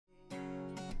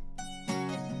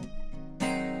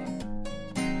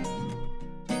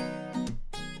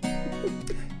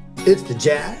It's the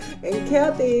Jack and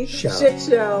Kathy Show. Shit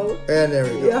Show. And there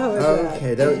we go. Yeah,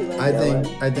 Okay, that,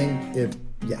 I think if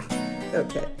yeah.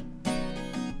 Okay.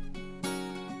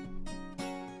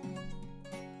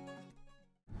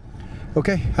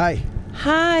 Okay. Hi.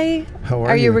 Hi. How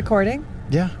Are you recording?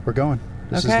 Yeah, we're going.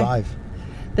 This is live.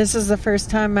 This is the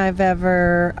first time I've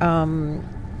ever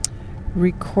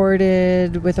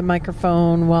recorded with a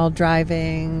microphone while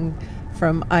driving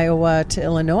from Iowa to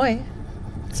Illinois.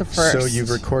 It's a first. So you've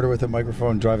recorded with a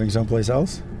microphone driving someplace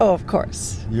else? Oh, of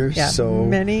course. You're so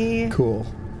cool.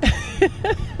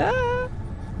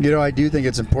 You know, I do think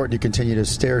it's important you continue to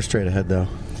stare straight ahead, though.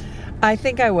 I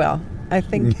think I will. I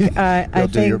think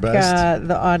your best.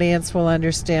 The audience will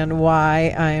understand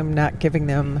why I am not giving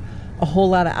them a whole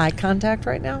lot of eye contact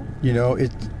right now. You know,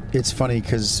 it's funny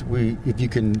because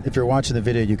if you're watching the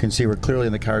video, you can see we're clearly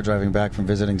in the car driving back from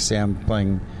visiting Sam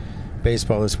playing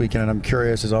baseball this weekend, and I'm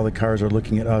curious as all the cars are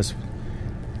looking at us.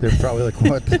 They're probably like,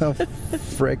 "What the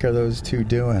frick are those two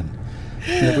doing?"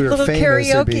 And if we were little famous,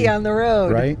 karaoke on the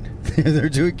road, right? They're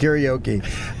doing karaoke.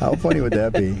 How funny would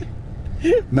that be?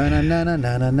 Na na na na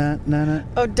na na na.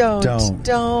 Oh,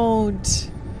 don't.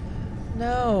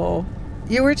 No.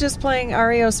 You were just playing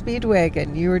REO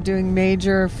Speedwagon. You were doing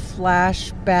major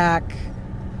flashback,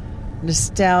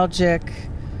 nostalgic,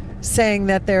 saying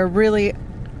that there really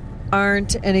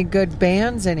aren't any good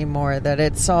bands anymore, that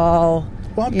it's all...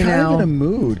 Well, I'm kind of in a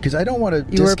mood because I don't want to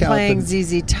discount You were playing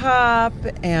ZZ Top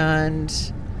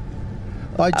and...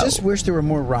 I just wish there were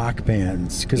more rock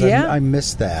bands because I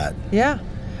miss that. Yeah.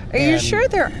 Are you sure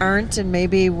there aren't, and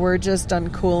maybe we're just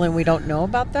uncool and we don't know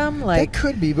about them? They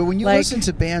could be, but when you listen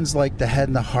to bands like The Head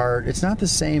and the Heart, it's not the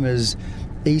same as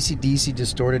AC/DC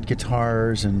distorted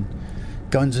guitars and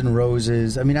Guns N'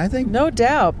 Roses. I mean, I think... No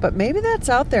doubt, but maybe that's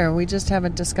out there and we just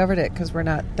haven't discovered it because we're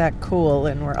not that cool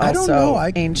and we're also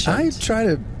ancient. I try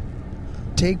to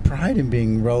take pride in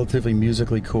being relatively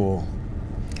musically cool.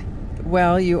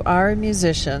 Well, you are a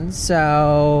musician,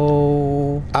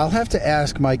 so... I'll have to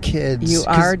ask my kids. You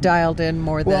are dialed in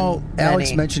more than Well, many.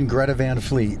 Alex mentioned Greta Van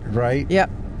Fleet, right? Yep.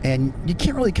 And you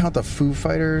can't really count the Foo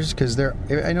Fighters because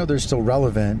I know they're still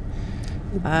relevant.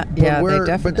 They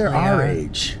definitely But they're our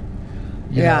age.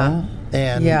 You know?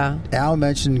 And Al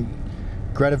mentioned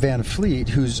Greta Van Fleet,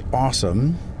 who's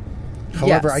awesome.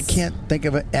 However, I can't think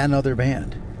of another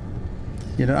band.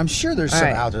 You know, I'm sure there's some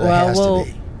out there that has to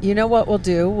be. You know what we'll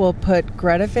do? We'll put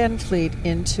Greta Van Fleet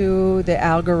into the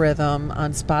algorithm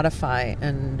on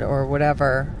Spotify or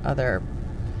whatever other...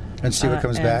 And see what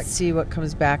comes back? See what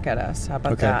comes back at us. How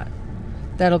about that?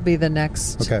 That'll be the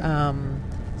next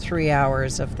 3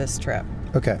 hours of this trip.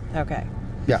 Okay.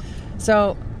 Yeah.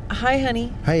 So, hi,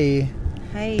 honey. Hey.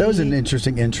 Hey. That was an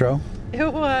interesting intro.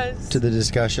 It was. To the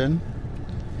discussion.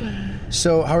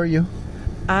 So, how are you?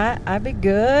 I be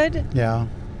good. Yeah.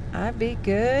 I be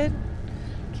good.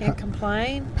 Can't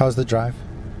complain. How's the drive?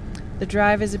 The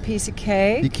drive is a piece of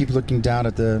cake. You keep looking down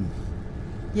at the...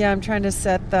 Yeah, I'm trying to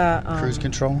set the... cruise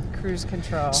control? Cruise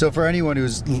control. So for anyone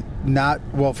who's not...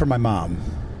 Well, for my mom,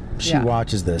 she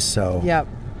watches this, so... Yep.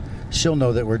 She'll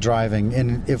know that we're driving.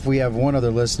 And if we have one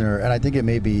other listener, and I think it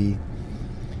may be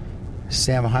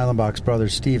Sam Heilenbach's brother,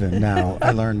 Steven, now,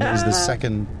 I learned is the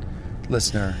second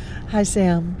listener. Hi,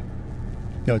 Sam.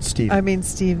 No, it's Steve. I mean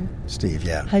Steve. Steve,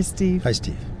 yeah. Hi, Steve. Hi,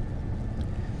 Steve.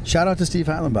 Shout out to Steve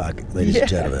Heilenbach, ladies and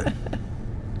gentlemen.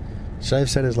 Should I have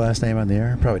said his last name on the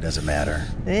air? Probably doesn't matter.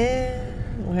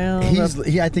 Well...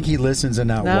 I think he listens and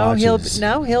now watches.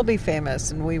 Now he'll be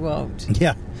famous and we won't.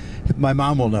 Yeah. My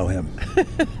mom will know him.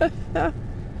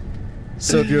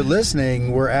 So if you're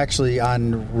listening, we're actually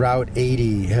on Route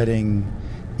 80 heading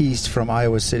east from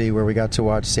Iowa City where we got to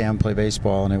watch Sam play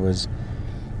baseball, and it was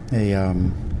a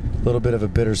little bit of a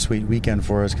bittersweet weekend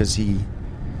for us because he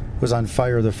was on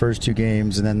fire the first two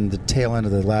games, and then the tail end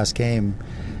of the last game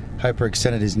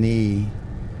hyperextended his knee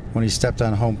when he stepped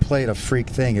on home plate. A freak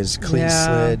thing. His cleat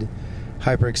slid,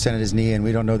 hyperextended his knee, and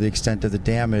we don't know the extent of the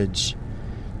damage.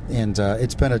 And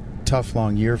it's been a tough,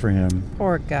 long year for him.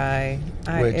 Poor guy.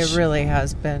 It really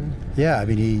has been. Yeah, I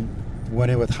mean, he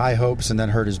went in with high hopes and then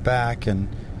hurt his back, and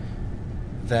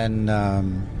then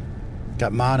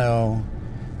got mono,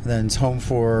 and then is home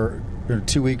for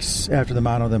 2 weeks after the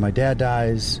mono. Then my dad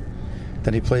dies.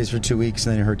 Then he plays for 2 weeks,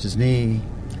 and then he hurts his knee.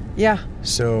 Yeah.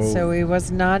 So he was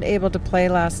not able to play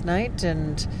last night,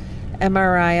 and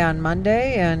MRI on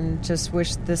Monday, and just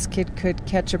wish this kid could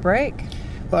catch a break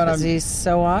because he's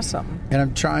so awesome. And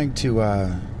I'm trying to,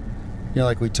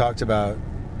 like we talked about,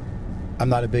 I'm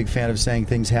not a big fan of saying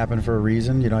things happen for a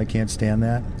reason. I can't stand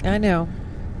that. I know.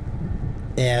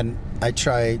 And I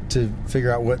try to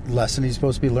figure out what lesson he's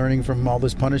supposed to be learning from all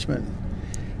this punishment.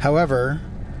 However,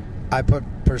 I put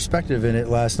perspective in it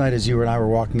last night as you and I were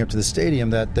walking up to the stadium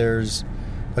that there's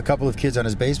a couple of kids on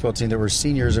his baseball team that were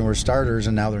seniors and were starters,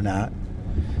 and now they're not.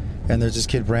 And there's this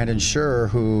kid, Brandon Scher,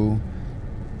 who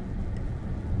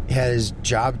had his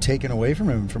job taken away from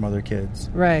him from other kids.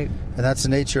 Right. And that's the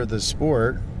nature of the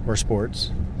sport, or sports.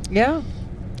 Yeah.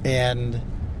 And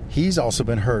he's also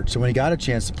been hurt. So when he got a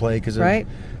chance to play because of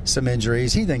some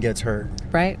injuries, he then gets hurt.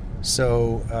 Right.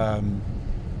 So,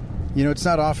 it's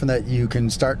not often that you can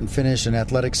start and finish an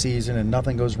athletic season and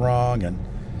nothing goes wrong and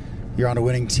you're on a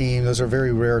winning team. Those are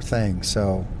very rare things.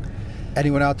 So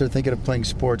anyone out there thinking of playing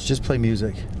sports, just play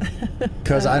music.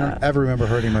 Because I don't ever remember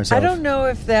hurting myself. I don't know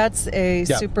if that's a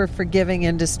super forgiving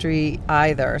industry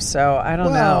either. So I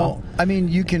don't know. I mean,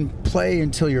 you can play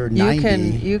until you're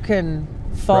 90. You can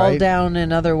fall down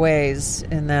in other ways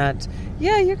in that.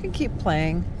 Yeah, you can keep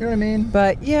playing. You know what I mean?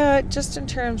 But yeah, just in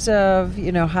terms of,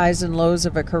 highs and lows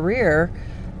of a career,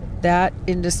 that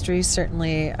industry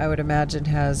certainly, I would imagine,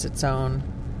 has its own.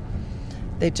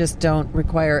 They just don't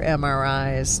require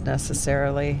MRIs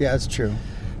necessarily. Yeah, that's true.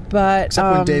 But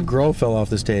except when Dave Grohl fell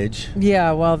off the stage.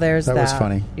 Yeah, well, there's that. That was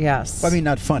funny. Yes. Well, I mean,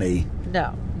 not funny.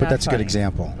 No. But that's a good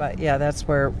example. But yeah, that's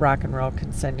where rock and roll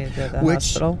can send you to the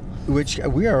hospital. Which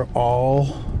we are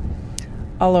all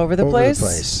over the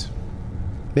place.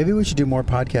 Maybe we should do more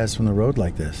podcasts from the road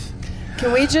like this.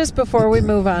 Can we just, before we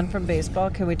move on from baseball,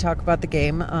 can we talk about the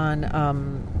game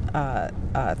on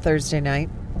Thursday night?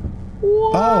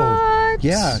 What? Oh,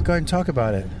 yeah. Go ahead and talk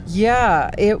about it. Yeah,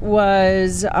 it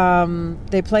was,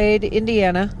 they played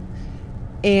Indiana,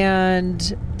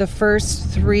 and the first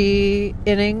 3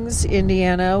 innings,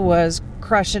 Indiana was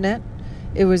crushing it.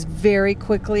 It was very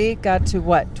quickly, got to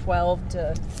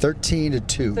 13 to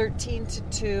 2. 13 to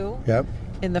 2. Yep.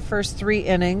 In the first 3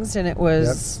 innings, and it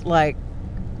was like,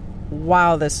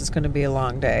 wow, this is going to be a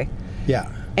long day.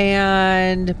 Yeah.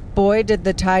 And boy, did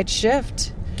the tide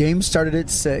shift. Game started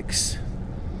at 6.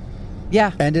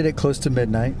 Yeah. Ended at close to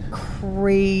midnight.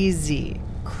 Crazy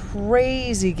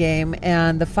game.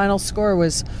 And the final score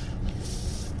was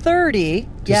 30.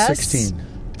 To 16.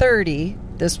 30.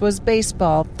 This was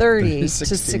baseball. 30 to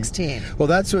 16. Well,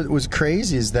 that's what was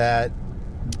crazy is that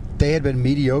they had been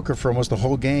mediocre for almost the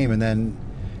whole game. And then,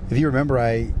 if you remember,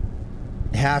 I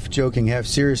half joking, half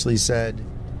seriously said,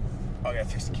 oh, yeah,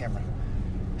 fix the camera.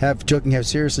 Half joking, half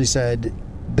seriously said,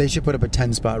 they should put up a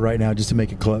 10 spot right now just to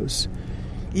make it close.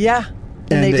 Yeah,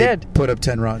 and they did. Put up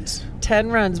 10 runs. 10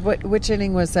 runs. Which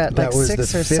inning was that? That was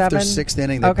 6 the or 5th 7? or 6th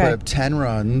inning. They put up 10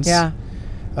 runs. Yeah.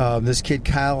 This kid,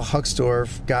 Kyle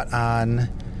Hucksdorf, got on.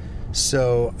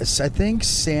 So I think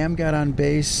Sam got on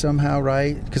base somehow,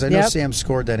 right? Because I know Sam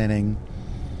scored that inning.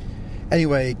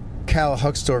 Anyway, Kyle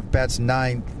Hucksdorf bats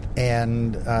 9th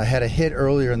and had a hit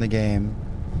earlier in the game.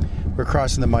 We're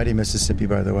crossing the mighty Mississippi,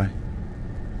 by the way.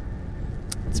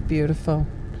 It's beautiful.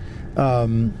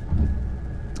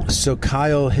 So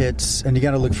Kyle hits, and you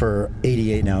got to look for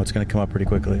 88 now. It's going to come up pretty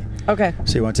quickly. Okay.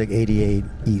 So you want to take 88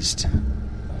 east.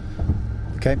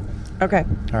 Okay? Okay.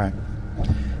 All right.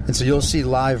 And so you'll see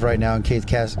live right now, in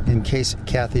case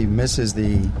Kathy misses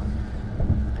the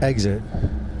exit,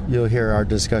 you'll hear our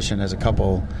discussion as a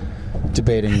couple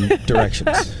debating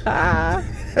directions.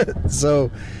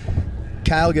 So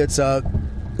Kyle gets up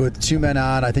with 2 men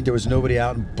on. I think there was nobody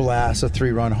out, and blasts a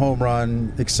 3-run home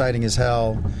run, exciting as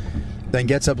hell. Then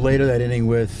gets up later that inning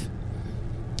with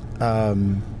a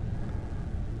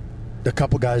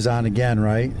couple guys on again,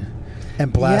 right?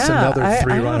 And blasts another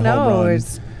 3-run home run.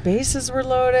 Bases were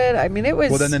loaded. I mean, it was.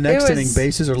 Well, then the next inning,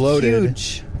 bases are loaded.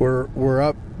 Huge.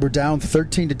 We're down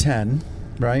 13 to 10,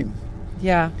 right?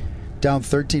 Yeah. Down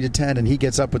 13 to 10, and he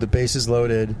gets up with the bases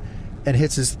loaded, and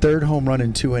hits his 3rd home run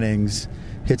in 2 innings.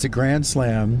 Hits a grand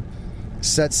slam,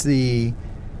 sets the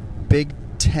Big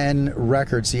Ten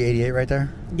record. See 88 right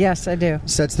there? Yes, I do.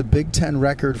 Sets the Big Ten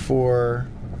record for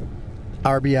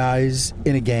RBIs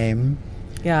in a game.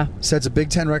 Yeah. Sets a Big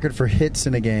Ten record for hits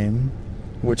in a game,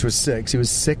 which was 6. He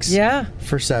was 6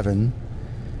 for 7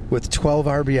 with 12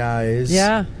 RBIs.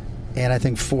 Yeah. And I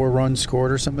think 4 runs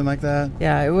scored or something like that.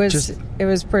 Yeah, it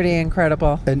was pretty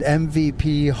incredible. An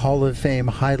MVP Hall of Fame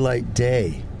highlight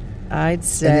day. I'd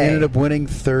say. And they ended up winning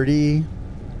 30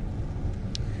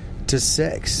 to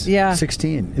 6. Yeah.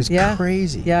 16. It's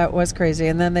crazy. Yeah, it was crazy.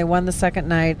 And then they won the second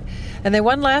night. And they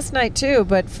won last night, too.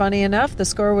 But funny enough, the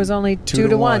score was only 2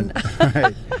 to 1.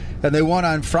 Right. And they won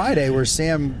on Friday, where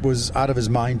Sam was out of his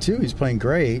mind, too. He's playing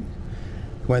great.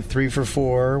 Went 3 for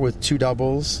 4 with 2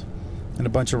 doubles and a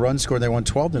bunch of runs scored. They won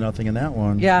 12 to nothing in that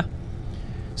one. Yeah.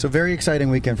 So very exciting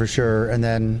weekend for sure. And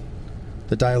then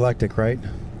the dialectic, right?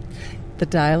 The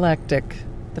dialectic.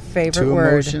 The favorite Two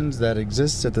word. emotions that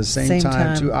exist at the same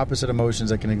time. Two opposite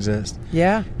emotions that can exist.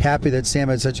 Yeah. Happy that Sam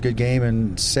had such a good game,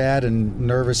 and sad and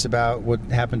nervous about what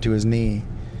happened to his knee.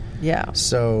 Yeah.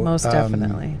 So most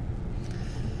definitely.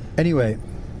 Anyway.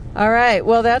 All right.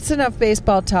 Well, that's enough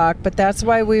baseball talk, but that's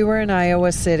why we were in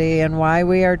Iowa City and why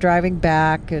we are driving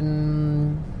back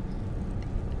and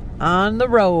on the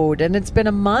road. And it's been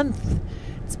a month.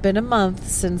 It's been a month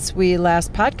since we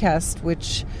last podcast,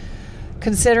 which,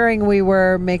 considering we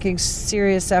were making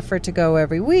serious effort to go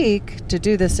every week, to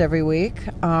do this every week.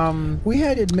 We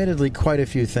had admittedly quite a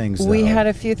few things, though. We had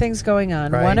a few things going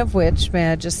on, right? One of which,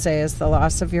 may I just say, is the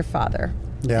loss of your father.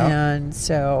 Yeah. And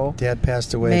so Dad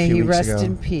passed away may a few he weeks rest ago.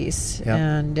 in peace. Yep.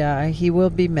 And he will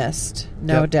be missed,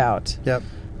 no doubt. Yep.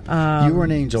 You were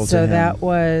an angel to so him. that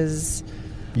was...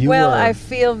 You well, were. I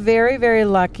feel very, very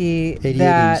lucky 88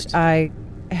 that East. I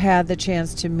had the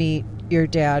chance to meet your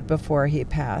dad before he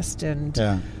passed. And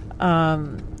Yeah.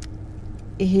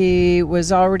 he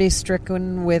was already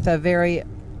stricken with a very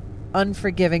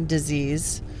unforgiving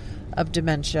disease of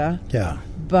dementia. Yeah.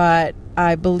 But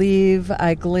I believe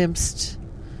I glimpsed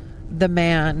the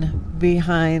man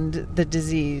behind the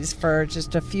disease for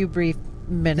just a few brief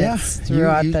minutes Yeah,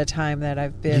 throughout you- the time that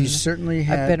I've been. You certainly I've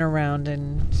had. been around,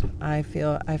 and I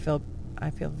feel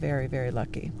very, very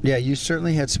lucky. Yeah, you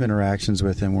certainly had some interactions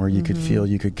with him where you could feel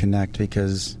you could connect,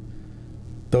 because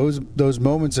those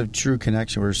moments of true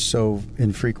connection were so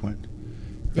infrequent,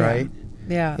 Yeah. right?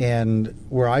 Yeah. And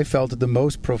where I felt it the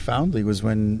most profoundly was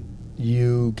when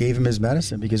you gave him his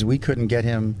medicine, because we couldn't get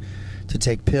him to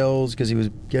take pills because he was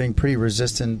getting pretty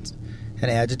resistant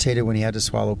and agitated when he had to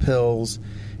swallow pills,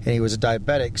 and he was a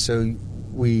diabetic, so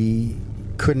we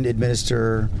couldn't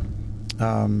administer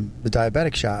the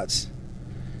diabetic shots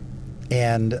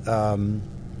and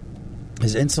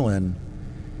his insulin,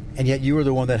 and yet you were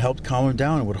the one that helped calm him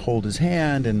down and would hold his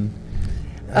hand. And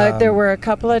there were a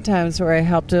couple of times where I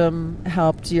helped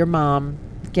your mom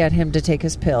get him to take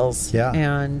his pills. Yeah.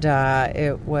 And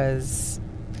it was,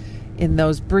 in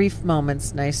those brief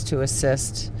moments, nice to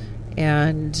assist.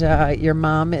 And your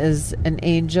mom is an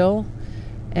angel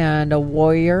and a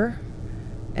warrior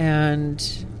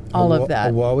and all of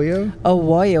that. A warrior? A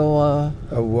warrior.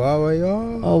 A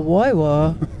warrior? A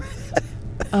warrior.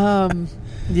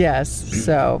 Yes.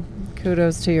 So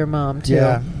kudos to your mom, too.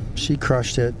 Yeah, she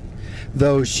crushed it.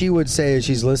 Though she would say, as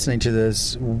she's listening to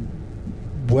this,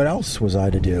 what else was I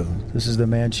to do? This is the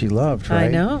man she loved,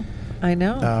 right? I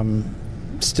know.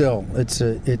 Still,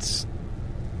 it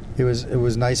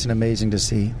was nice and amazing to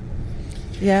see.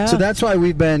 Yeah. So that's why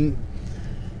we've been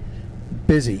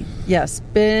busy. Yes,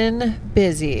 been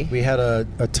busy. We had a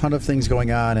ton of things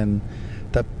going on, and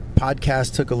the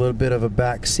podcast took a little bit of a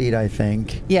back seat, I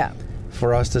think, Yeah,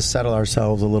 for us to settle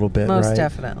ourselves a little bit, most right?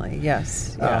 definitely.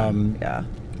 Yes. Yeah. Yeah.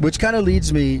 Which kind of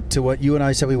leads me to what you and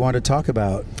I said we wanted to talk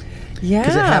about. Yeah.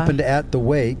 Because it happened at the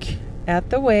wake. At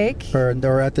the wake. Or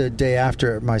at the day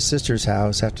after at my sister's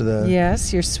house, after the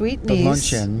Yes, your sweet the niece.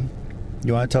 luncheon.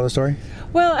 You want to tell the story?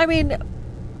 Well, I mean,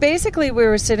 basically we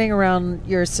were sitting around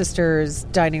your sister's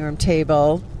dining room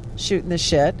table shooting the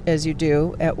shit, as you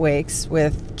do at wakes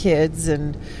with kids,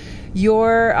 and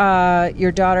your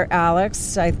daughter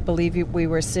Alex, I believe we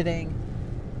were sitting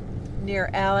near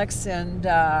Alex, and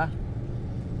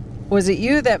was it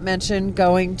you that mentioned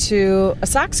going to a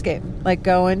Sox game, like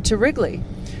going to Wrigley?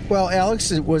 Well,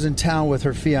 Alex was in town with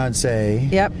her fiance.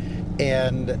 Yep.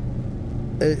 And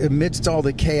amidst all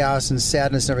the chaos and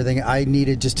sadness and everything, I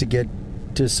needed just to get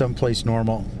to someplace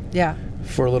normal. Yeah.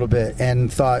 For a little bit,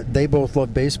 and thought they both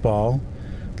love baseball.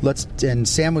 And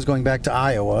Sam was going back to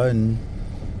Iowa, and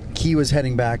Key was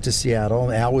heading back to Seattle,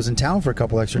 and Al was in town for a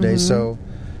couple extra days. So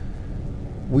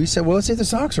we said, well, let's see if the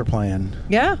Sox are playing.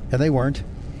 Yeah. And they weren't.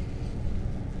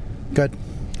 Good.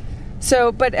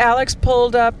 So, but Alex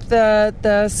pulled up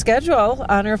the schedule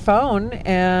on her phone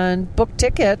and booked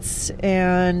tickets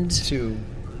and To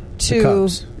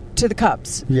the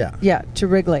Cubs. Yeah. Yeah, to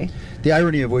Wrigley. The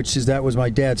irony of which is that was my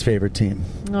dad's favorite team.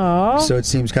 Oh. So it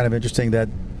seems kind of interesting that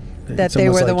it's they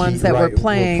almost were the like ones that were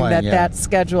playing, yeah. that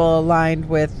schedule aligned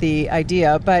with the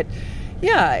idea. But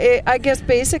yeah, I guess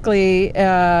basically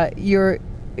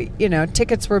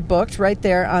tickets were booked right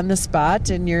there on the spot,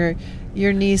 and your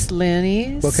niece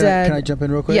Lenny Well, said, can I jump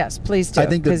in real quick? Yes, please do. I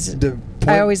think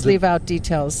I always leave out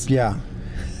details. Yeah.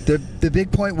 The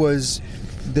big point was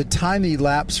the time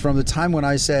elapsed from the time when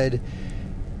I said,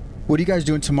 what are you guys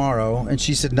doing tomorrow? And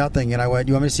she said nothing. And I went,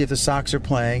 you want me to see if the Sox are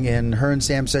playing? And her and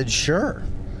Sam said, sure.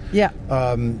 Yeah.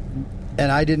 And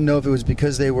I didn't know if it was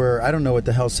because they were, I don't know what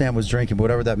the hell Sam was drinking, but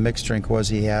whatever that mixed drink was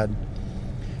he had.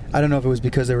 I don't know if it was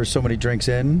because there were so many drinks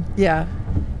in. Yeah.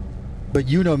 but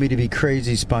you know me to be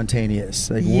crazy spontaneous.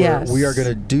 Like Yes. we are going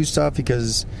to do stuff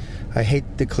because I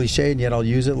hate the cliche, and yet I'll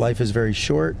use it. Life is very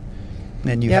short,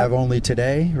 and you Yep. have only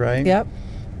today, right? Yep.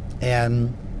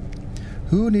 And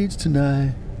who needs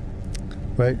tonight?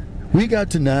 Right? We got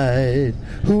tonight.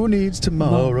 Who needs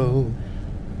tomorrow?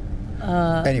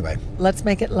 Anyway, Let's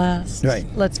make it last. Right.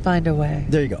 Let's find a way.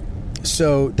 there you go.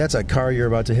 So that's a car you're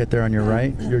about to hit there on your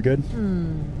right. You're good?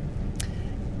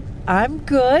 I'm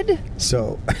good.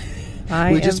 So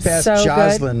I we just am passed so good.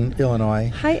 Joslyn,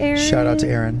 Illinois. Hi, Aaron. Shout out to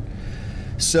Aaron.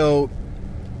 So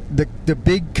the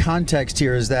big context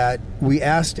here is that we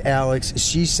asked Alex.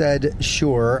 She said,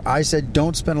 sure. I said,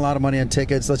 don't spend a lot of money on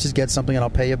tickets. Let's just get something and I'll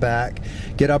pay you back.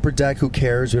 Get upper deck. Who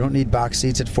cares? We don't need box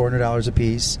seats at $400 a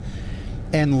piece.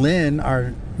 And Lynn,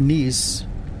 our niece,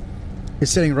 is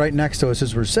sitting right next to us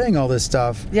as we're saying all this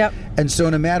stuff. Yep. And so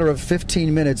in a matter of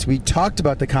 15 minutes, we talked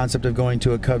about the concept of going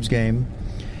to a Cubs game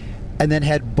and then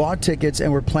had bought tickets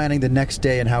and were planning the next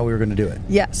day and how we were going to do it.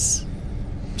 Yes.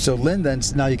 So Lynn, then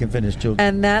now you can finish, Jill.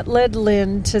 And that led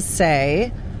Lynn to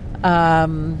say,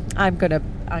 I'm gonna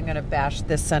bash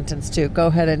this sentence too. Go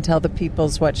ahead and tell the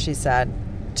peoples what she said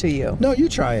to you. No, you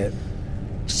try it.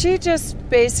 She just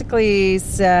basically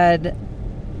said,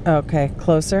 okay,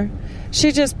 closer.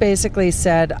 She just basically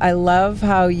said, I love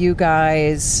how you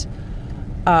guys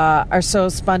are so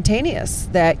spontaneous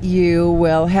that you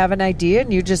will have an idea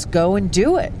and you just go and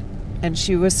do it. And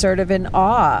she was sort of in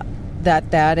awe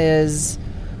that is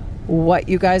what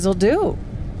you guys will do.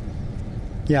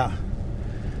 Yeah.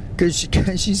 Because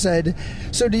she said,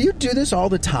 so do you do this all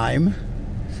the time?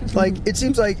 Like, it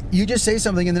seems like you just say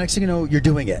something and the next thing you know, you're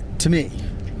doing it to me.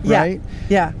 Yeah. Right?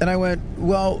 Yeah. And I went,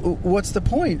 well, what's the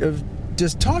point of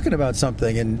just talking about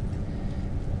something?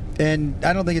 And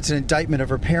I don't think it's an indictment of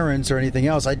her parents or anything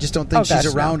else. I just don't think she's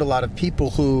gosh, around no. a lot of people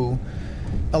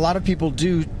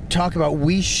do talk about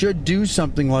we should do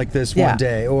something like this Yeah. one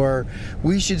day, or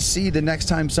we should see the next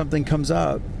time something comes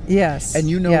up. Yes. And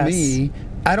you know Yes. me,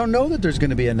 I don't know that there's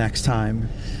going to be a next time.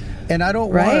 And I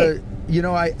don't Right. want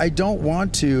to, I don't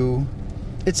want to.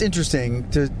 It's interesting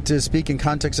to speak in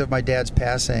context of my dad's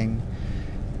passing.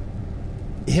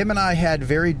 Him and I had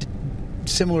very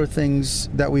similar things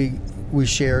that we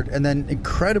shared, and then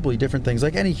incredibly different things,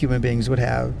 like any human beings would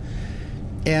have.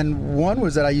 And one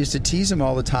was that I used to tease him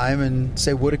all the time and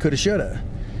say, woulda, coulda, shoulda.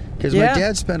 Because Yeah. my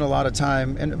dad spent a lot of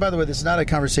time, and by the way, this is not a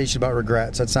conversation about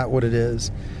regrets. That's not what it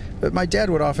is. But my dad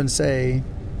would often say,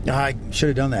 I should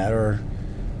have done that, or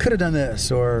could have done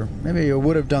this, or maybe I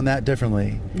would have done that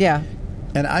differently. Yeah.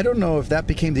 And I don't know if that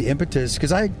became the impetus,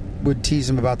 because I would tease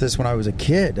him about this when I was a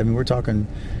kid. I mean, we're talking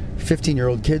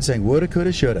 15-year-old kids saying, woulda,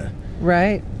 coulda, shoulda.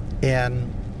 Right.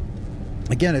 And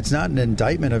again, it's not an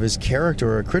indictment of his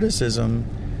character or a criticism.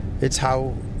 It's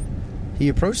how he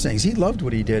approached things. He loved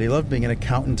what he did. He loved being an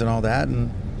accountant and all that.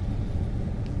 And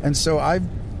so am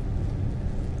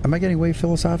I getting way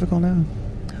philosophical now?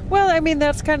 Well, I mean,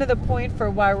 that's kind of the point for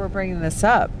why we're bringing this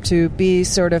up, to be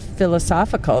sort of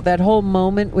philosophical. That whole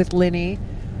moment with Linny,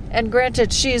 and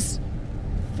granted, she's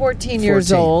 14 years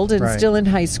 14, old and right. still in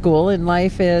high school, and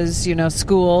life is,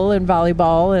 school and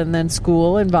volleyball, and then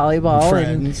school and volleyball,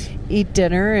 Friends. and eat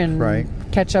dinner and Right.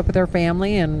 catch up with her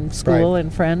family, and school Right.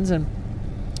 and friends, and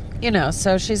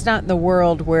so she's not in the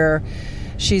world where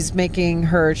she's making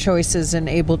her choices and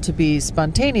able to be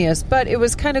spontaneous. But it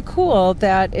was kind of cool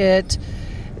that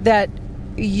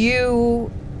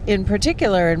you in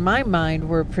particular, in my mind,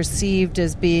 were perceived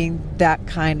as being that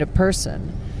kind of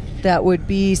person that would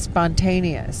be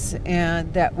spontaneous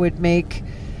and that would make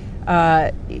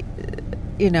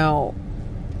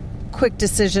quick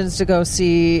decisions to go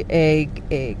see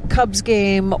a Cubs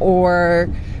game, or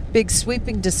big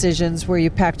sweeping decisions where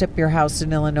you packed up your house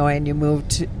in Illinois and you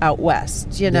moved out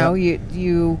west.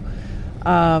 You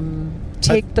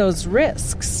take those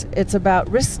risks. It's about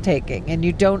risk taking, and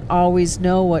you don't always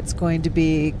know what's going to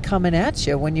be coming at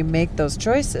you when you make those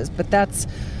choices. But that's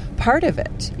part of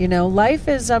it. Life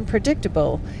is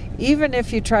unpredictable. Even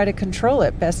if you try to control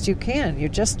it best you can, you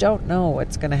just don't know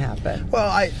what's going to happen. Well,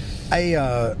 I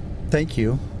thank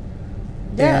you.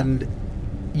 Yeah. And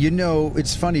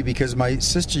it's funny because my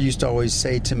sister used to always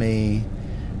say to me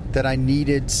that I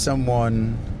needed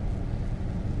someone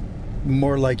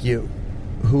more like you,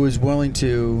 who is willing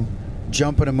to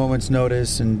jump at a moment's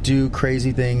notice and do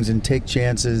crazy things and take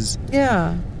chances.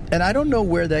 Yeah. And I don't know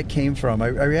where that came from.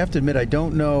 I have to admit, I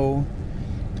don't know.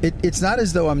 It's not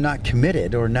as though I'm not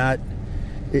committed or not.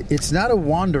 It's not a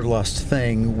wanderlust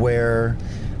thing where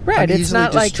Right. I'm It's easily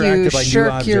not like you distracted by new shirk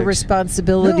your objects.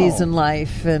 responsibilities No. in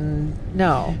life, and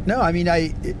no. No, I mean,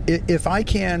 if I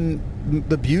can,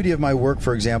 the beauty of my work,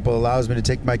 for example, allows me to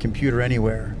take my computer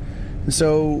anywhere.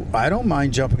 So I don't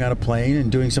mind jumping on a plane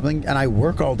and doing something, and I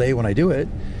work all day when I do it.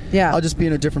 Yeah. I'll just be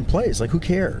in a different place. Like, who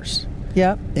cares?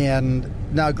 Yep. And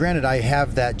now, granted, I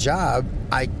have that job.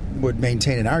 I would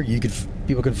maintain and argue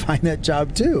people can find that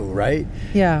job too, right?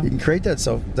 Yeah. You can create that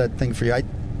thing for you. I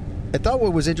thought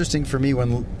what was interesting for me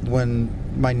when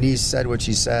my niece said what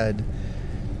she said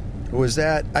was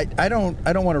that I don't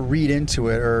want to read into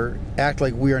it or act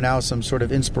like we are now some sort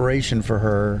of inspiration for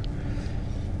her.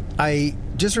 I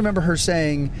just remember her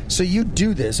saying, "So you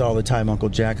do this all the time, Uncle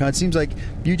Jack, huh? It seems like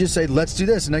you just say, let's do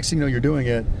this. The next thing you know, you're doing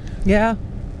it." Yeah.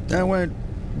 And I went,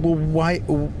 well,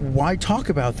 why talk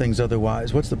about things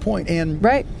otherwise? What's the point? And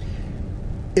Right.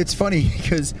 it's funny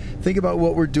because think about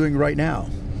what we're doing right now.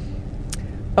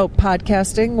 Oh,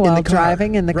 podcasting while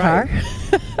driving in the car.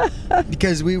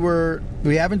 Because we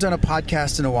haven't done a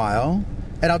podcast in a while.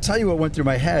 And I'll tell you what went through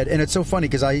my head. And it's so funny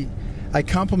because I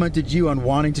complimented you on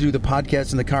wanting to do the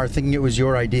podcast in the car, thinking it was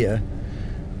your idea.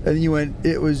 And you went,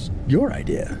 it was your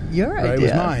idea. Your idea. Right? It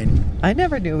was mine. I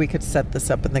never knew we could set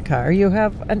this up in the car. You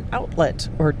have an outlet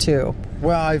or two.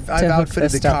 Well, I've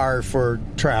outfitted the car for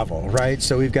travel, right?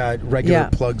 So we've got regular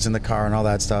plugs in the car and all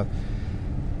that stuff.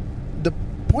 The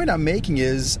point I'm making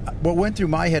is, what went through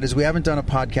my head is we haven't done a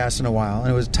podcast in a while,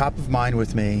 and it was top of mind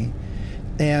with me.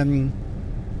 And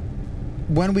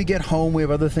when we get home, we have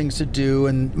other things to do,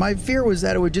 and my fear was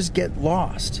that it would just get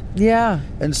lost. Yeah.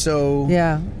 And so...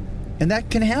 Yeah. And that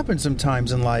can happen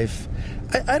sometimes in life.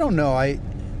 I don't know. I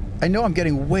know I'm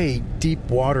getting way deep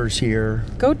waters here.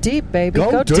 Go deep, baby.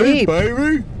 Go deep,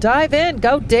 baby. Dive in.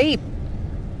 Go deep.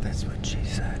 That's what she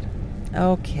said.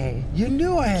 Okay. You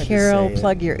knew I had Carol, to say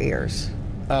plug your ears.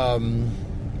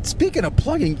 Speaking of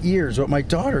plugging ears, what my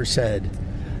daughter said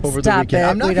over Stop the weekend. it.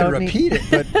 I'm not going to repeat it,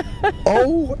 but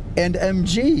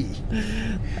OMG.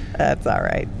 That's all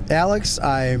right. Alex,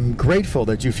 I'm grateful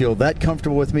that you feel that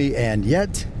comfortable with me, and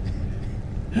yet...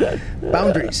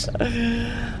 boundaries.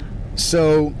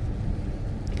 So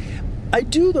I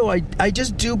do, though. I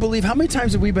just do believe. How many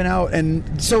times have we been out?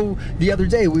 And so the other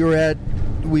day we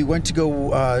went to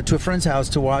go to a friend's house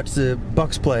to watch the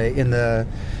Bucks play in the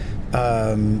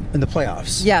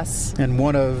playoffs. Yes. And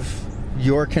one of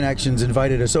your connections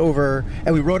invited us over,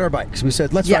 and we rode our bikes. We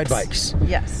said, let's ride bikes.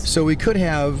 Yes. So we could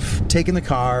have taken the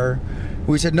car.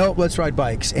 We said, nope, let's ride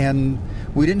bikes. And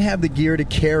we didn't have the gear to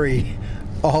carry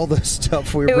all the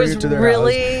stuff we were bringing to their house. It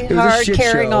was really hard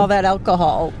carrying all that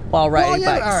alcohol while riding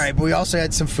bikes. All right, but we also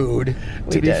had some food,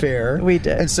 to be fair. We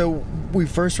did. And so we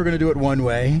first were going to do it one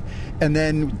way, and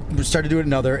then we started to do it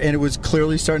another, and it was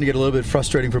clearly starting to get a little bit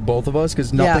frustrating for both of us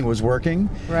because nothing was working.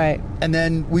 Right. And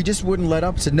then we just wouldn't let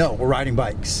up, said, no, we're riding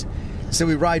bikes. So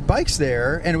we ride bikes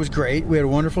there, and it was great. We had a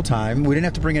wonderful time. We didn't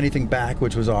have to bring anything back,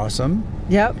 which was awesome.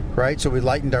 Yep. Right? So we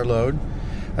lightened our load.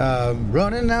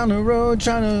 Running down the road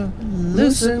trying to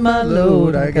loosen my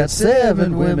load. I got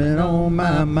 7 women on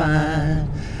my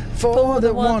mind. 4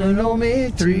 that want to know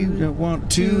me, 2 that want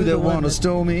to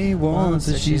stole me, 1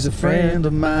 says she's a friend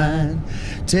of mine.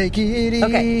 Take it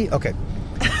easy. Okay.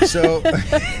 So,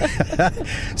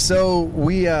 so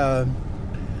we on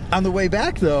the way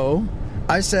back though,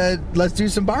 I said, let's do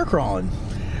some bar crawling.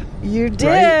 You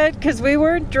did, because we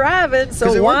weren't driving,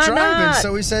 so why not?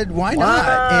 So we said, why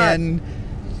not?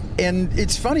 And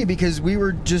it's funny because we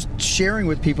were just sharing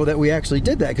with people that we actually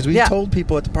did that, because we told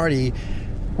people at the party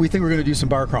we think we're going to do some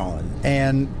bar crawling.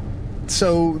 And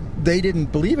so they didn't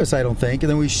believe us, I don't think. And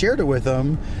then we shared it with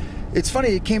them. It's funny,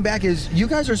 it came back as, you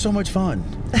guys are so much fun.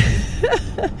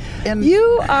 And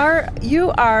you are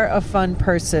a fun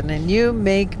person, and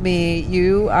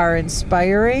you are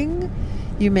inspiring.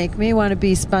 You make me want to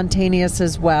be spontaneous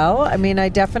as well. I mean, I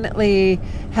definitely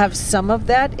have some of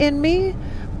that in me.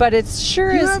 But it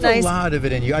sure is nice. You have a lot of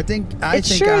it in you. I think it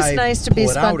sure is nice to be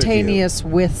spontaneous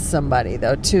with somebody,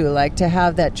 though, too. Like to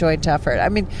have that joint effort. I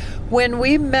mean, when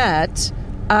we met,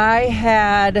 I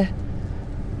had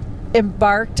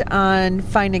embarked on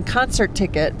finding concert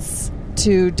tickets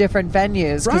to different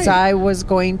venues because I was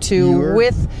going to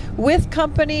with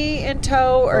company in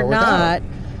tow or not.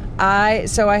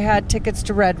 So I had tickets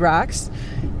to Red Rocks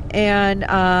and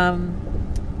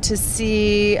to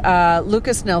see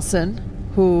Lucas Nelson,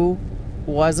 who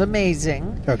was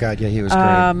amazing. Oh God, yeah, he was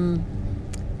great.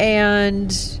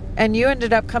 And you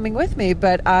ended up coming with me,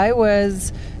 but I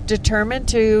was determined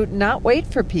to not wait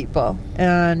for people.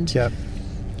 And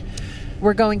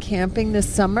we're going camping this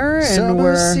summer, and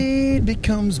Summer seed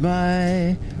becomes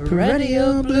my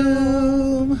perennial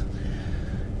bloom.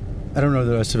 I don't know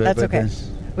the rest of it. That's but okay.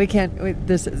 We can't.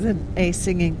 This isn't a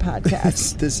singing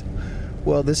podcast. This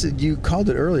is. You called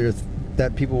it earlier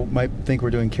that people might think we're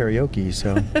doing karaoke.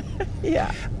 So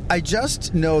yeah. I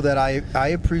just know that I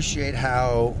appreciate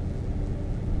how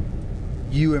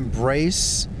you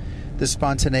embrace the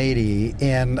spontaneity,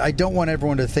 and I don't want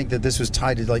everyone to think that this was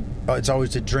tied to like it's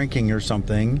always to drinking or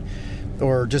something,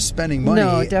 or just spending money.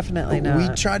 No, definitely not. We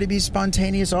try to be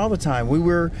spontaneous all the time. When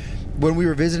we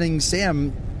were visiting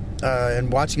Sam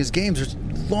and watching his games, there's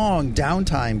long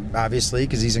downtime, obviously,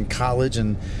 because he's in college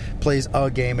and plays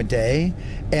a game a day.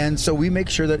 And so we make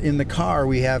sure that in the car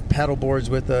we have paddle boards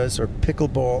with us or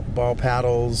pickleball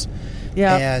paddles.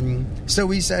 Yeah. And so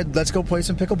we said, let's go play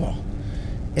some pickleball.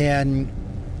 And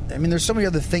I mean, there's so many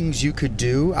other things you could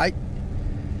do. I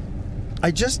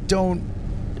just don't.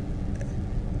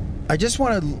 I just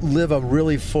want to live a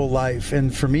really full life,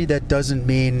 and for me, that doesn't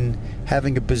mean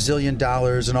having a bazillion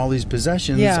dollars and all these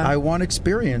possessions. Yeah. I want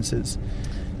experiences,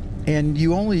 and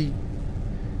you only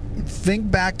think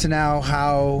back to now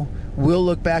how we'll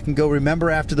look back and go, remember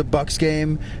after the Bucks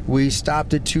game, we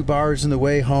stopped at 2 bars on the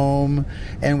way home,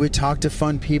 and we talked to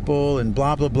fun people and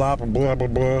blah blah blah blah blah blah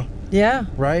blah. Yeah.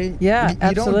 Right? Yeah,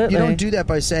 absolutely. You don't do that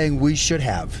by saying we should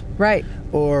have. Right.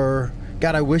 Or,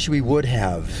 God, I wish we would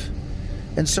have.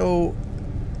 And so,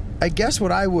 I guess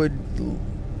what I would...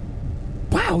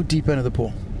 Wow, deep into the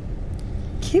pool.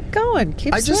 Keep going.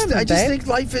 Keep swimming, I just babe. think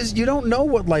life is... You don't know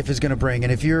what life is going to bring.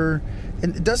 And if you're...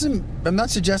 And it doesn't... I'm not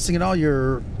suggesting at all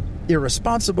you're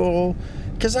irresponsible.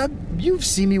 Because you've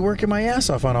seen me working my ass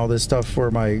off on all this stuff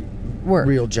for my Work.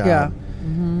 real job. Yeah.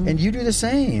 Mm-hmm. And you do the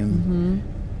same. Mm-hmm.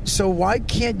 So why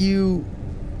can't you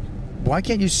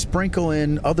sprinkle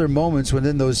in other moments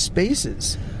within those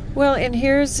spaces? Well, and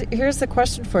here's the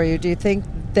question for you. Do you think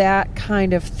that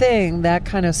kind of thing, that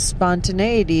kind of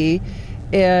spontaneity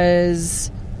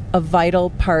is a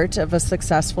vital part of a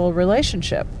successful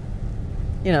relationship?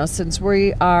 You know, since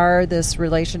we are this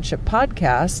relationship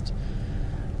podcast,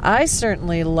 I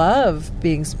certainly love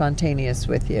being spontaneous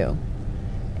with you.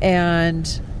 And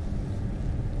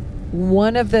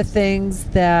one of the things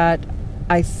that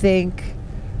I think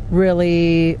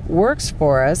really works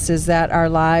for us is that our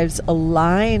lives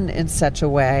align in such a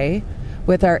way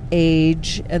with our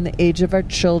age and the age of our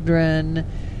children,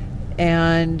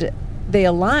 and they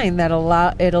align that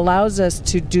it allows us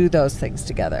to do those things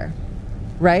together,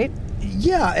 right?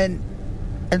 Yeah,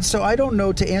 and so I don't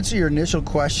know, to answer your initial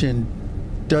question,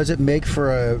 does it make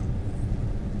for a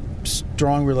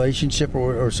strong relationship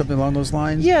or something along those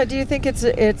lines? Yeah, do you think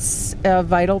it's a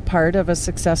vital part of a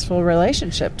successful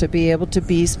relationship to be able to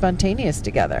be spontaneous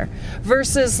together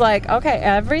versus like, okay,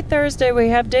 every Thursday we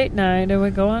have date night and we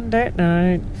go on date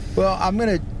night? Well, I'm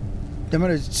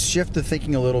gonna shift the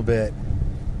thinking a little bit.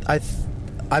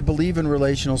 I believe in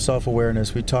relational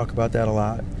self-awareness. We talk about that a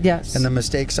lot. Yes. And the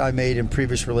mistakes I made in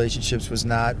previous relationships was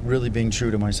not really being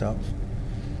true to myself.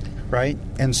 Right?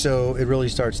 And so it really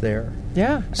starts there.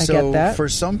 Yeah, I so get that. For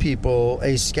some people,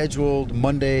 a scheduled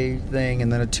Monday thing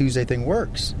and then a Tuesday thing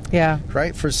works. Yeah.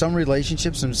 Right? For some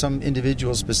relationships and some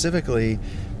individuals specifically,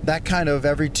 that kind of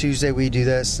every Tuesday we do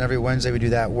this and every Wednesday we do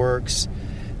that works.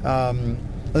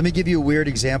 Let me give you a weird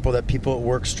example that people at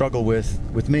work struggle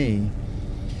with me.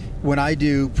 When I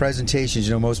do presentations,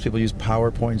 you know, most people use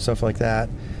PowerPoint and stuff like that.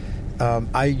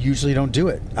 I usually don't do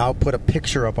it. I'll put a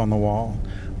picture up on the wall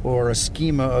or a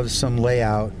schema of some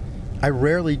layout. I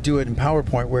rarely do it in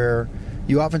PowerPoint, where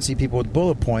you often see people with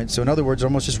bullet points. So in other words, they're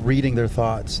almost just reading their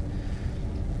thoughts.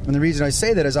 And the reason I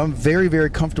say that is I'm very,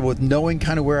 very comfortable with knowing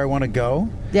kind of where I want to go.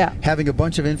 Yeah. Having a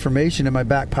bunch of information in my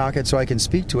back pocket so I can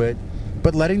speak to it,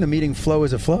 but letting the meeting flow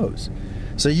as it flows.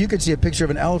 So you could see a picture of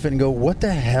an elephant and go, what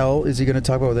the hell is he going to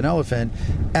talk about with an elephant?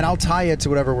 And I'll tie it to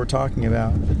whatever we're talking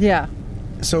about. Yeah.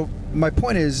 So my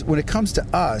point is, when it comes to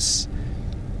us,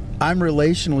 I'm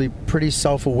relationally pretty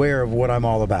self-aware of what I'm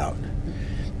all about.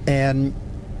 And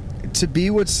to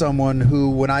be with someone who,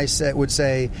 when I would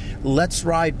say, let's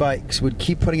ride bikes, would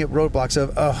keep putting up roadblocks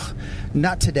of,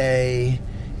 not today,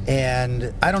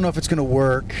 and I don't know if it's going to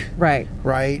work. Right.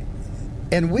 Right?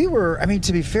 And we were, I mean,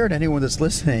 to be fair to anyone that's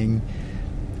listening,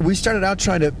 we started out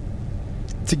trying to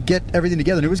get everything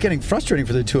together, and it was getting frustrating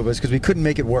for the two of us because we couldn't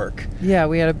make it work. Yeah,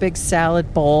 we had a big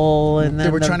salad bowl, and then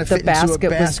the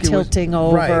basket was tilting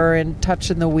over and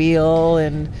touching the wheel,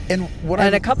 and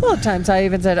a couple of times I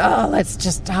even said, let's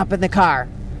just hop in the car.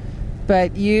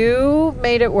 But you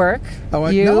made it work. I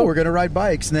went, no, we're going to ride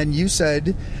bikes. And then you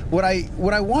said, what I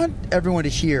want everyone to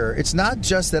hear, it's not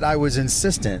just that I was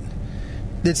insistent,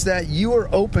 it's that you were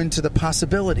open to the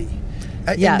possibility.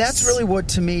 Yes. And that's really what,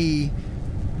 to me,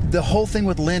 the whole thing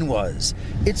with Lynn was.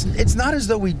 It's not as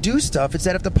though we do stuff. It's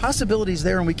that if the possibility's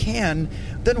there and we can,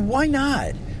 then why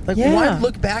not? Like, why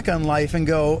look back on life and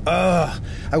go,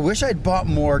 I wish I'd bought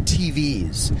more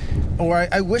TVs. Or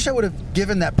I wish I would have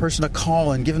given that person a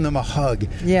call and given them a hug.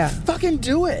 Yeah. Fucking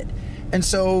do it. And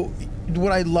so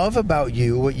what I love about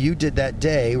you, what you did that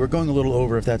day, we're going a little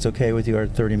over if that's okay with you, our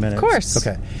 30 minutes. Of course.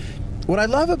 Okay. What I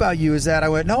love about you is that I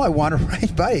went, no, I want to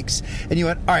ride bikes. And you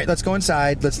went, all right, let's go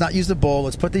inside. Let's not use the bowl.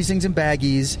 Let's put these things in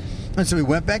baggies. And so we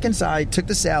went back inside, took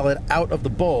the salad out of the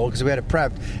bowl because we had it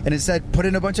prepped, and instead put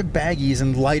in a bunch of baggies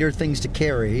and lighter things to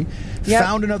carry. Yep.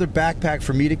 Found another backpack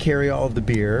for me to carry all of the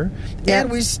beer. Yep.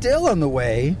 And we still on the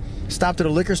way stopped at a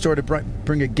liquor store to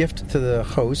bring a gift to the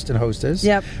host and hostess.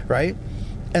 Yep. Right?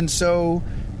 And so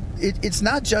it's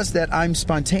not just that I'm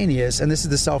spontaneous, and this is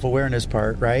the self-awareness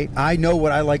part, right? I know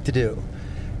what I like to do.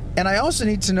 And I also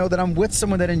need to know that I'm with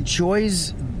someone that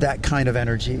enjoys that kind of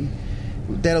energy,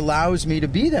 that allows me to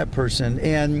be that person.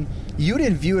 And you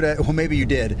didn't view it as, well, maybe you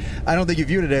did. I don't think you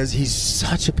viewed it as, he's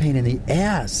such a pain in the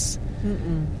ass.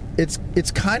 Mm-mm.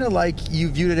 It's kind of like you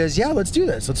viewed it as, yeah, let's do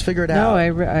this. Let's figure it out.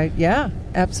 No, yeah,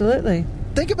 absolutely.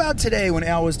 Think about today when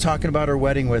Al was talking about her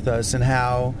wedding with us and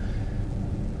how,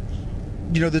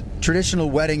 the traditional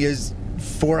wedding is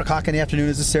 4 o'clock in the afternoon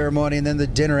is the ceremony and then the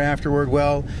dinner afterward.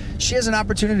 Well, she has an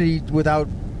opportunity without,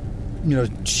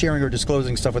 sharing or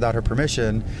disclosing stuff without her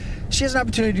permission. She has an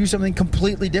opportunity to do something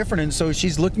completely different. And so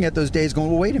she's looking at those days going,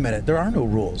 well, wait a minute. There are no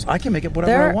rules. I can make it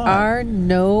whatever I want. There are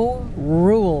no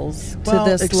rules to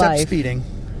this except life. Speeding.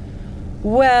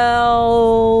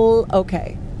 Well,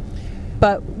 okay.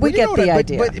 But we get the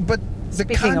idea. But the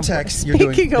Speaking context of, you're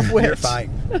doing. Speaking of which. You're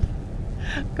fine.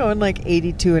 Going like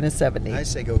 82 and a 70. I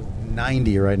say go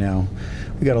 90 right now.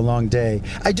 We got a long day.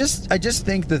 I just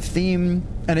think the theme,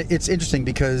 and it's interesting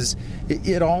because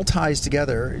it all ties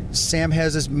together. Sam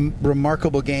has this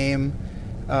remarkable game,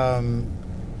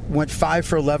 went 5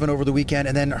 for 11 over the weekend,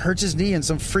 and then hurts his knee in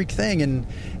some freak thing, and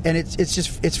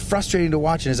it's frustrating to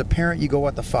watch. And as a parent, you go,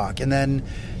 what the fuck? And then,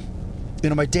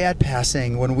 my dad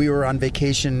passing when we were on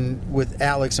vacation with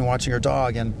Alex and watching her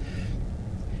dog, and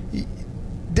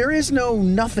there is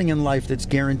nothing in life that's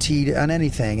guaranteed on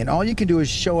anything, and all you can do is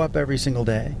show up every single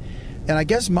day. And I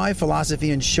guess my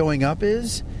philosophy in showing up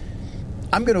is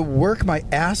I'm going to work my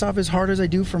ass off as hard as I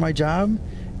do for my job,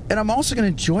 and I'm also going to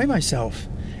enjoy myself.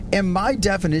 And my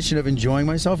definition of enjoying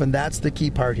myself, and that's the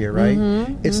key part here, right?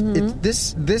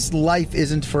 This life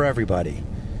isn't for everybody,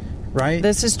 right?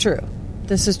 This is true.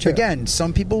 Again,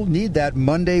 some people need that.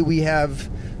 Monday we have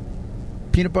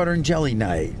peanut butter and jelly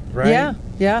night, right?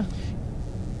 Yeah.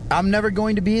 I'm never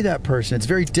going to be that person. It's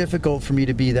very difficult for me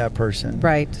to be that person.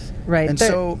 Right. And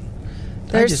so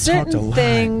I just talked a lot.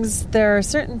 There are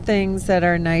certain things that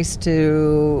are nice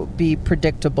to be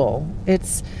predictable.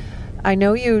 I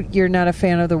know you're not a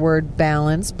fan of the word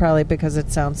balance, probably because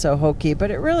it sounds so hokey,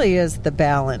 but it really is the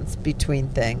balance between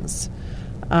things.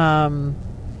 And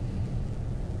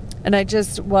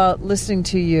listening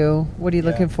to you, what are you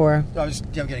looking for? I'm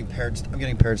getting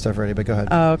paired stuff ready, but go ahead.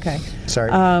 Oh, okay. Sorry.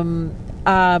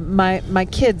 My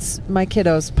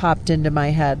kiddos popped into my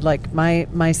head. Like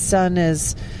my son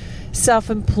is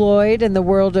self-employed in the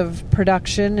world of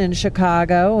production in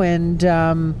Chicago, and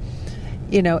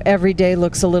every day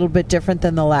looks a little bit different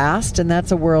than the last, and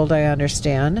that's a world I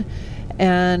understand.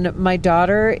 And my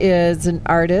daughter is an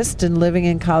artist and living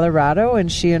in Colorado,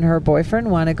 and she and her boyfriend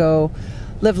want to go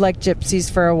live like gypsies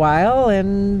for a while,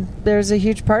 and there's a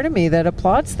huge part of me that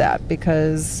applauds that,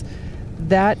 because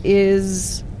that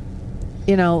is,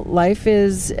 life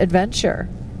is adventure,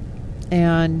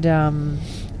 and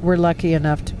we're lucky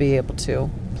enough to be able to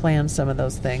plan some of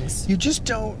those things. You just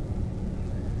don't.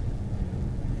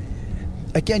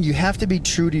 Again, you have to be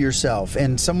true to yourself,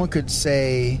 and someone could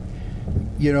say,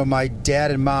 my dad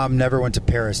and mom never went to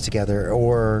Paris together,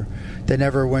 or they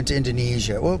never went to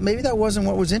Indonesia. Well, maybe that wasn't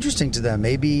what was interesting to them.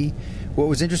 Maybe what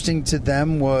was interesting to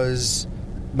them was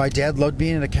my dad loved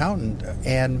being an accountant,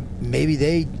 and maybe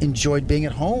they enjoyed being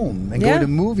at home and going to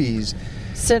movies.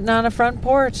 Sitting on a front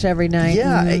porch every night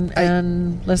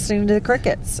and listening to the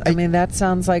crickets. I mean, that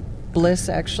sounds like bliss,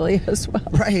 actually, as well.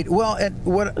 Right. Well,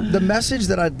 what the message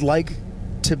that I'd like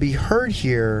to be heard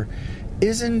here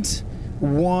isn't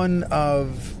one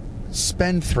of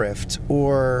spendthrift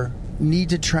or need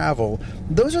to travel.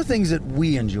 Those are things that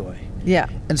we enjoy. Yeah.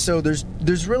 And so there's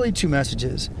really two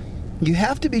messages. You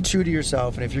have to be true to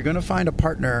yourself, and if you're going to find a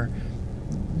partner,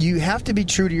 you have to be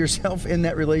true to yourself in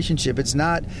that relationship. It's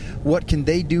not what can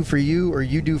they do for you or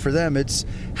you do for them. It's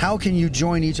how can you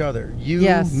join each other? You,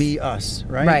 me, us,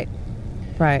 right?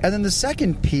 Right. And then the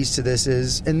second piece to this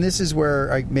is, and this is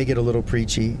where I may get a little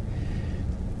preachy,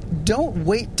 don't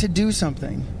wait to do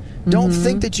something. Don't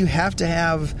think that you have to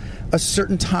have a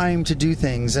certain time to do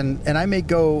things. And I may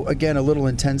go, again, a little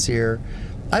intense here.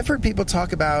 I've heard people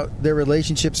talk about their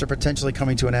relationships are potentially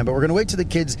coming to an end, but we're going to wait till the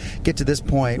kids get to this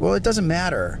point. Well, it doesn't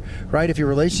matter, right? If your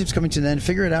relationship's coming to an end,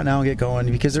 figure it out now and get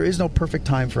going, because there is no perfect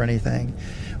time for anything.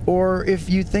 Or if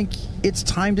you think it's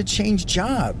time to change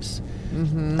jobs,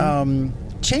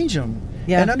 change them.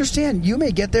 Yeah. And understand, you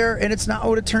may get there and it's not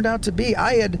what it turned out to be.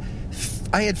 I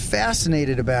had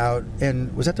fascinated about,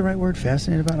 and was that the right word?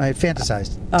 Fascinated about? I had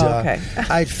fantasized. Oh, okay.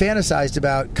 I had fantasized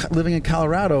about living in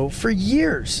Colorado for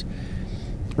years,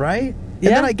 right? And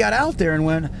Yeah. then I got out there and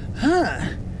went,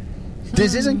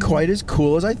 this isn't quite as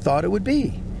cool as I thought it would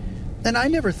be. And I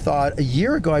never thought a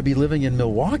year ago I'd be living in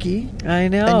Milwaukee. I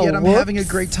know. And yet I'm Whoops. having a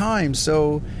great time.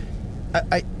 So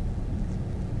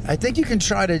I think you can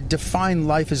try to define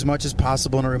life as much as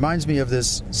possible. And it reminds me of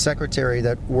this secretary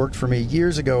that worked for me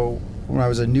years ago when I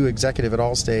was a new executive at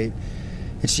Allstate.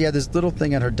 And she had this little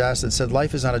thing on her desk that said,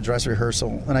 life is not a dress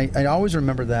rehearsal. And I always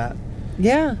remember that.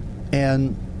 Yeah.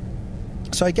 And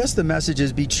so I guess the message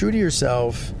is be true to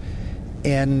yourself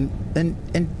and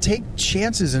take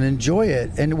chances and enjoy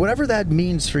it. And whatever that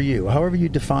means for you, however you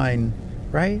define,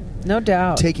 right? No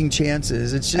doubt. Taking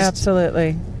chances. It's just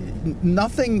Absolutely.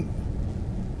 nothing.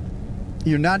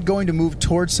 You're not going to move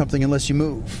towards something unless you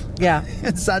move. Yeah.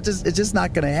 It's just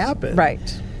not going to happen.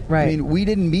 Right. Right. I mean, we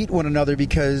didn't meet one another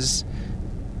because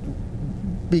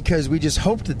we just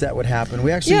hoped that would happen.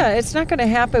 We actually, yeah, it's not going to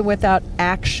happen without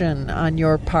action on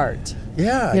your part.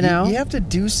 yeah, You know? you have to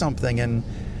do something, and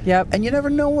Yep. you never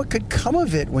know what could come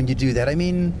of it when you do that. I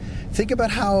mean, think about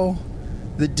how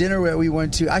the dinner that we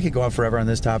went to, I could go on forever on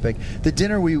this topic. The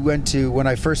dinner we went to when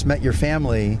I first met your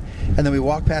family, and then we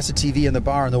walked past the TV in the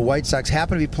bar, and the White Sox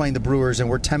happen to be playing the Brewers, and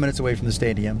we're 10 minutes away from the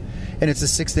stadium. And it's the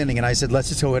 6th inning, and I said, let's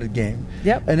just go at the game.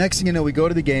 Yep. And next thing you know, we go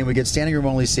to the game, we get standing room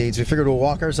only seats. We figured we'll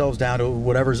walk ourselves down to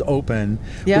whatever's open.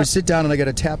 Yep. We sit down, and I get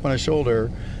a tap on the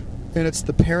shoulder, and it's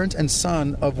the parent and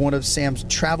son of one of Sam's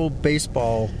travel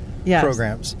baseball Yes.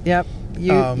 programs. Yep.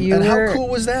 You And were, how cool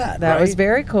was that? That right? was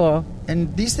very cool.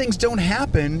 And these things don't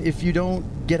happen if you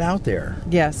don't get out there.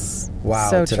 Yes. Wow,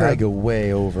 So did true. I go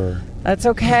way over? That's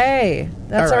okay.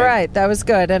 That's All all right. right. That was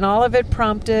good. And all of it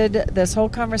prompted, this whole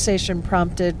conversation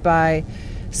prompted by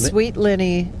Sweet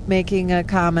Linny making a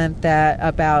comment that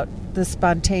about the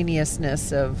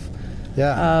spontaneousness of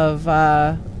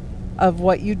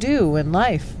what you do in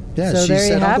life. Yeah, so she there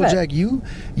said, you have Uncle it. Jack,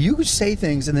 you say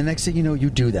things, and the next thing you know, you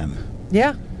do them.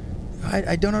 Yeah.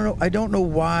 I don't know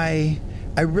why.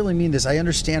 I really mean this. I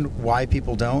understand why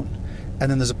people don't, and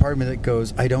then there's a part of me that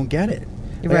goes, I don't get it.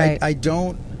 Like, Right. I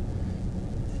don't.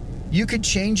 You could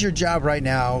change your job right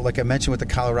now, like I mentioned with the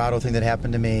Colorado thing that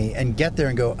happened to me, and get there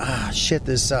and go, shit,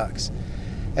 this sucks.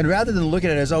 And rather than look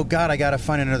at it as, oh God, I got to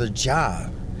find another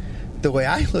job, the way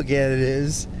I look at it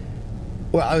is,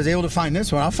 well, I was able to find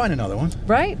this one. I'll find another one.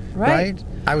 Right.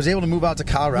 I was able to move out to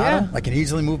Colorado. Yeah. I can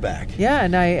easily move back. Yeah,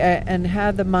 and I and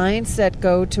had the mindset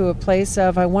go to a place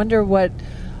of, I wonder what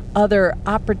other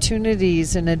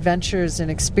opportunities and adventures and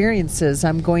experiences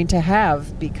I'm going to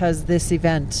have because this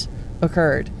event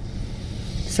occurred.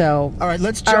 So, All right,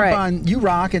 let's jump All right. on. You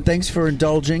rock, and thanks for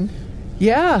indulging.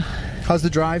 yeah, How's the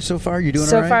drive so far? You doing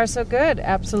so all right? far so good.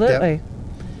 Absolutely. Yep.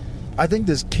 I think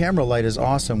this camera light is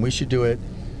awesome. We should do it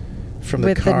from the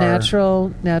With car. the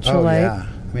natural Oh, light. yeah.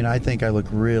 I mean, I think I look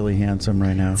really handsome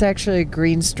right now. It's actually a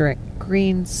green screen.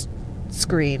 It's a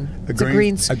green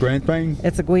green screen?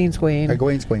 It's a green screen. A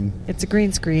green screen. It's a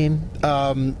green screen.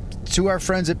 To our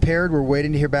friends at Paired, we're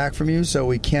waiting to hear back from you, so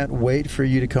we can't wait for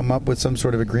you to come up with some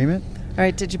sort of agreement. All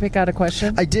right, did you pick out a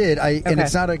question? I did, and Okay.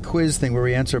 it's not a quiz thing where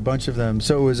we answer a bunch of them.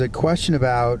 So it was a question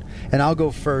about, and I'll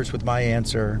go first with my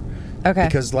answer. Okay.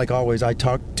 Because, like always, I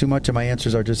talk too much and my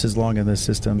answers are just as long in this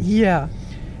system. Yeah.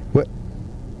 What?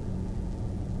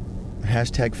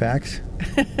 Hashtag facts.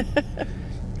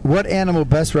 What animal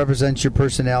best represents your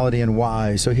personality and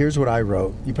why? So here's what I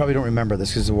wrote. You probably don't remember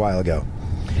this because it's a while ago.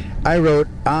 I wrote,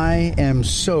 I am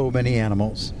so many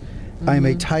animals. I am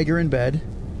a tiger in bed.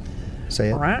 Say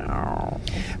it. Wow.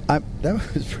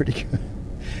 That was pretty good.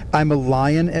 I'm a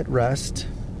lion at rest.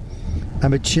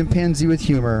 I'm a chimpanzee with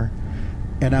humor.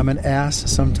 And I'm an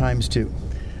ass sometimes too.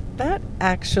 That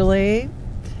actually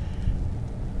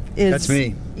is... That's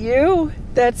me. You.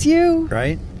 That's you.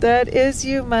 Right? That is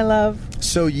you, my love.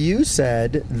 So you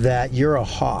said that you're a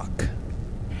hawk.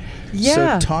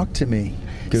 Yeah. So talk to me,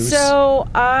 Goose. So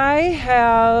I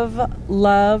have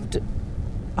loved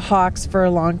hawks for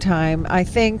a long time. I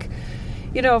think,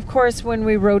 of course, when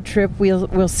we road trip,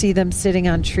 we'll see them sitting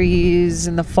on trees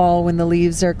in the fall when the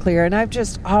leaves are clear. And I've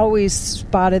just always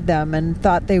spotted them and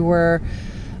thought they were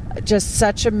just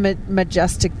such a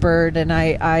majestic bird. And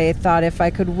I thought if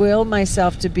I could will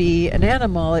myself to be an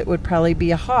animal, it would probably be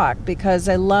a hawk, because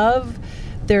I love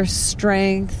their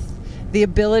strength, the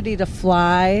ability to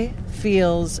fly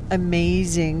feels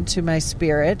amazing to my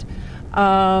spirit.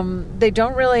 They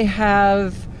don't really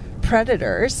have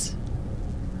predators,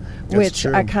 which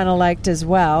true. I kind of liked as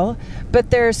well. But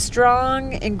they're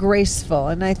strong and graceful,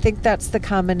 and I think that's the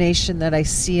combination that I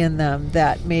see in them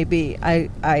that maybe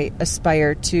I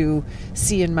aspire to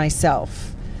see in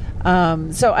myself.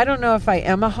 So I don't know if I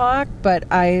am a hawk, but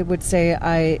I would say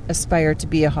I aspire to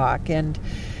be a hawk. And,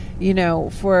 you know,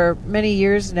 for many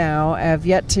years now, I've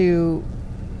yet to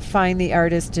find the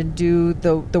artist and do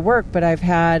the work, but I've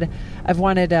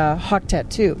wanted a hawk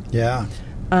tattoo. Yeah.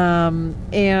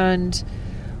 And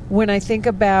when I think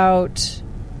about,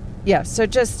 so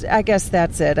just, I guess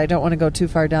that's it. I don't want to go too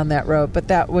far down that road, but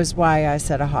that was why I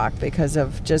said a hawk, because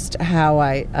of just how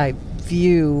I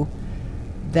view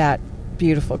that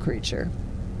beautiful creature.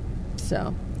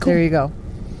 So Cool. There you go.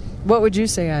 What would you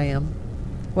say I am?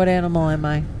 What animal am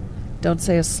I? Don't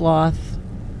say a sloth.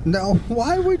 No,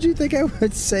 why would you think I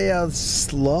would say a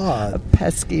sloth? A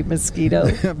pesky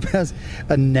mosquito.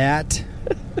 A gnat.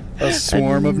 A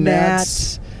swarm of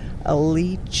gnats. A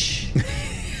leech.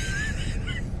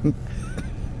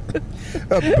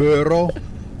 A burro.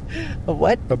 A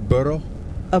what? A burro.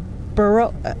 A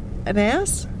burro? An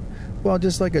ass? Well,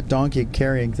 just like a donkey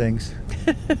carrying things.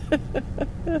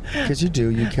 Because you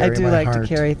carry my I do like heart. to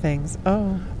carry things.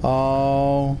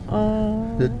 Oh.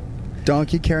 The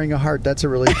donkey carrying a heart. That's a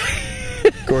really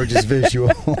gorgeous visual.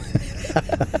 On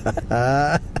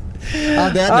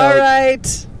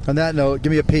that note,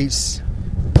 give me a peace.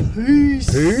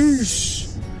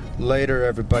 Peace. Later,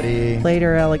 everybody.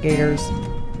 Later, alligators.